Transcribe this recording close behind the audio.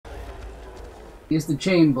Use the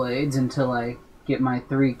chain blades until I get my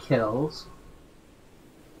 3 kills.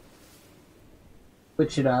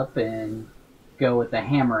 Switch it up and go with the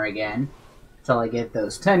hammer again until I get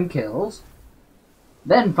those 10 kills.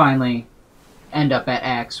 Then finally end up at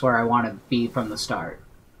axe where I want to be from the start.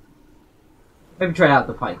 Maybe try out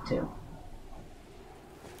the pike too.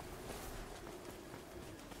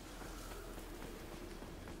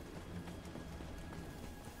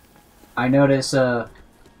 I notice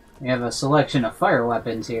we have a selection of fire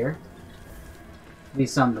weapons here. At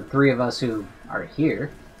least on the 3 of us who are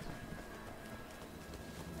here.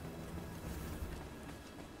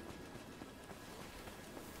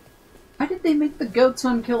 Why did they make the goats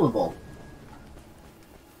unkillable?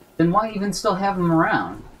 Then why even still have them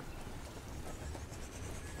around?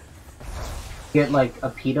 Get like a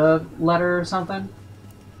PETA letter or something?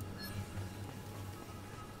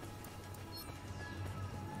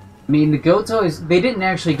 I mean, the goats always... They didn't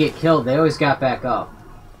actually get killed, they always got back up.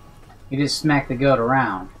 You just smack the goat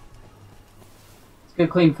around. It's good,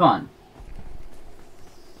 clean fun.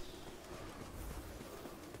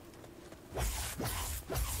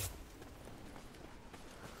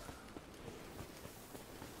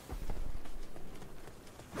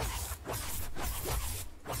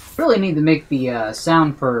 Really need to make the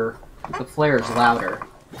sound for the flares louder.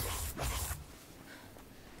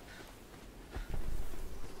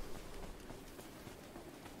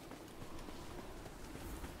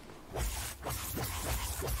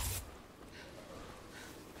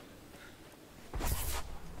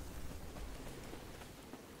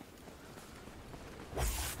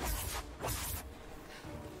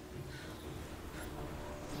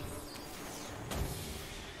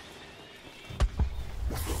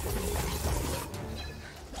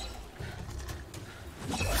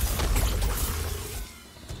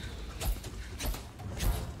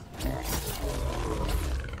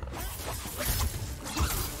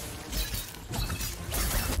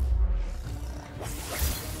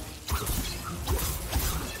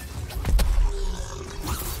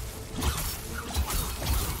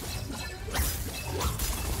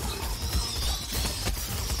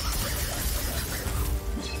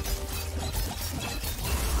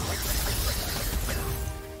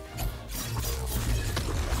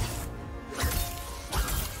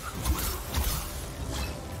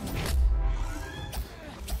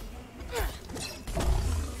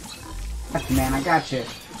 Man, I got you.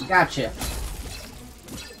 I got you.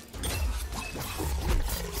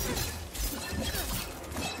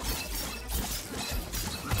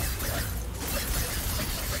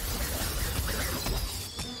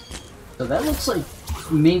 So that looks like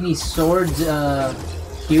maybe Sword's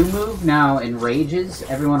Q move now enrages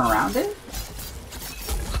everyone around it?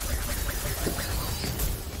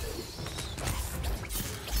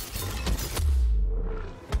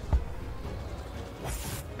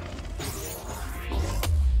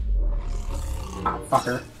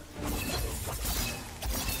 Fucker.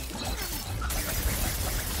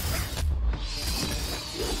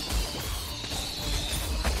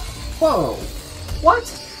 Whoa! What?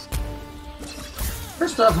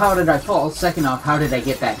 First off, how did I fall? Second off, how did I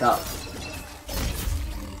get back up?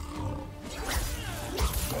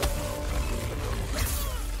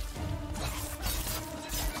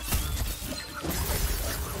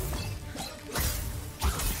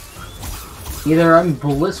 Either I'm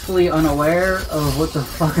blissfully unaware of what the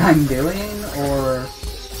fuck I'm doing, or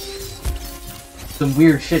some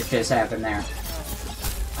weird shit just happened there.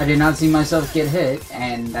 I did not see myself get hit,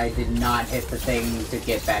 and I did not hit the thing to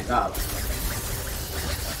get back up.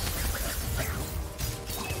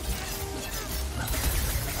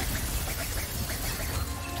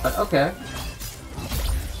 But okay.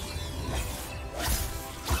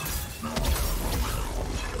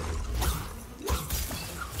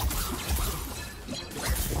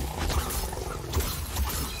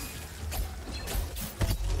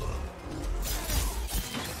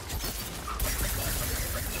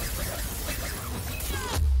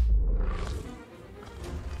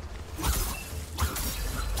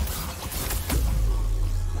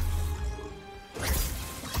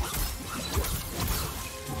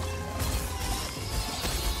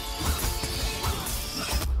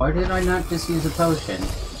 Why did I not just use a potion?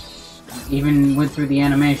 Even went through the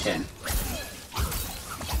animation.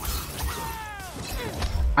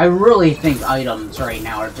 I really think items right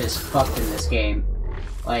now are just fucked in this game.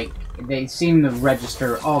 Like, they seem to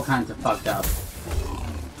register all kinds of fucked up.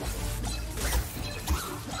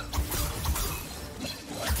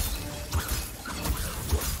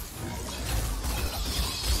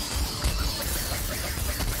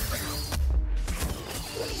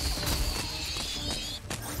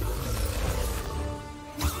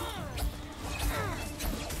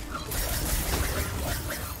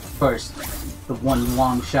 course, the one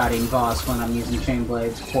long-shotting boss when I'm using chain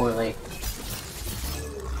blades poorly.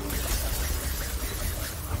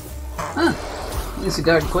 Huh. At least he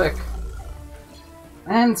died quick.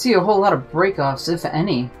 I didn't see a whole lot of break-offs, if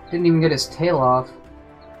any. Didn't even get his tail off.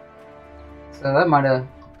 So that might have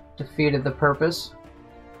defeated the purpose.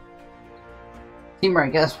 Team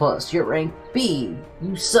rank S+, you're rank B.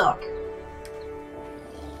 You suck.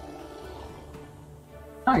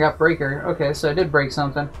 Oh, I got breaker. Okay, so I did break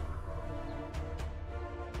something.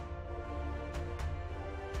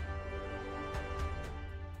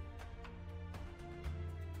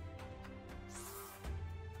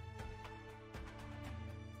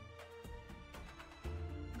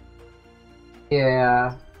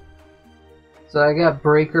 Yeah. So I got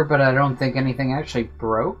breaker, but I don't think anything actually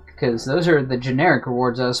broke, because those are the generic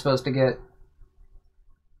rewards I was supposed to get.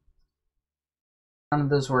 None of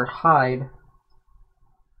those were hide.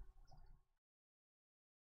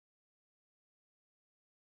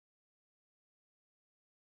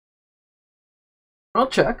 I'll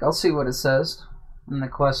check. I'll see what it says in the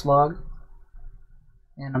quest log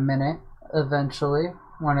in a minute, eventually,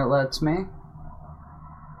 when it lets me.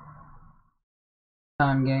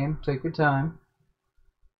 Time game. Take your time.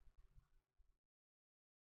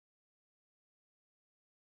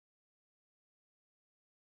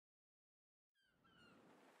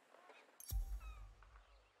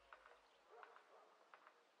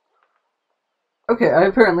 Okay, I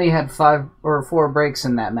apparently had 5 or 4 breaks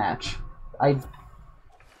in that match.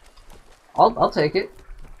 I'll take it.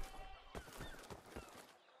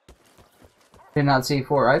 Did not see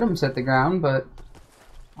 4 items hit the ground, but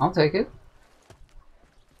I'll take it.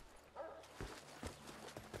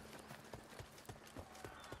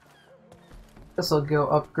 Guess I'll go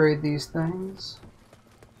upgrade these things.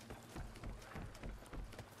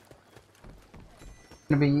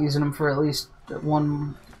 Gonna be using them for at least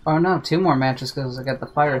 1, oh no, 2 more matches because I got the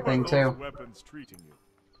fire thing too.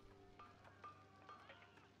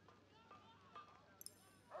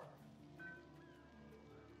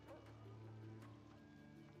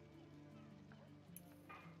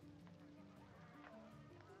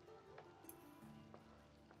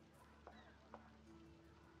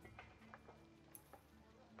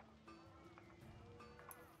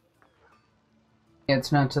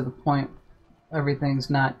 It's not to the point. Everything's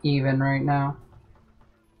not even right now.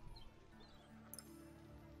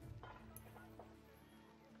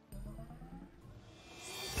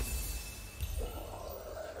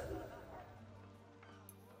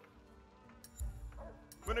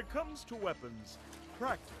 When it comes to weapons,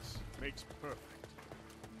 practice makes perfect.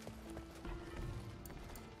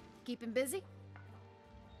 Keeping busy?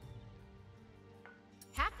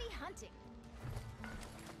 Happy hunting.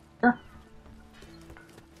 Sure.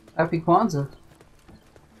 Happy Kwanzaa.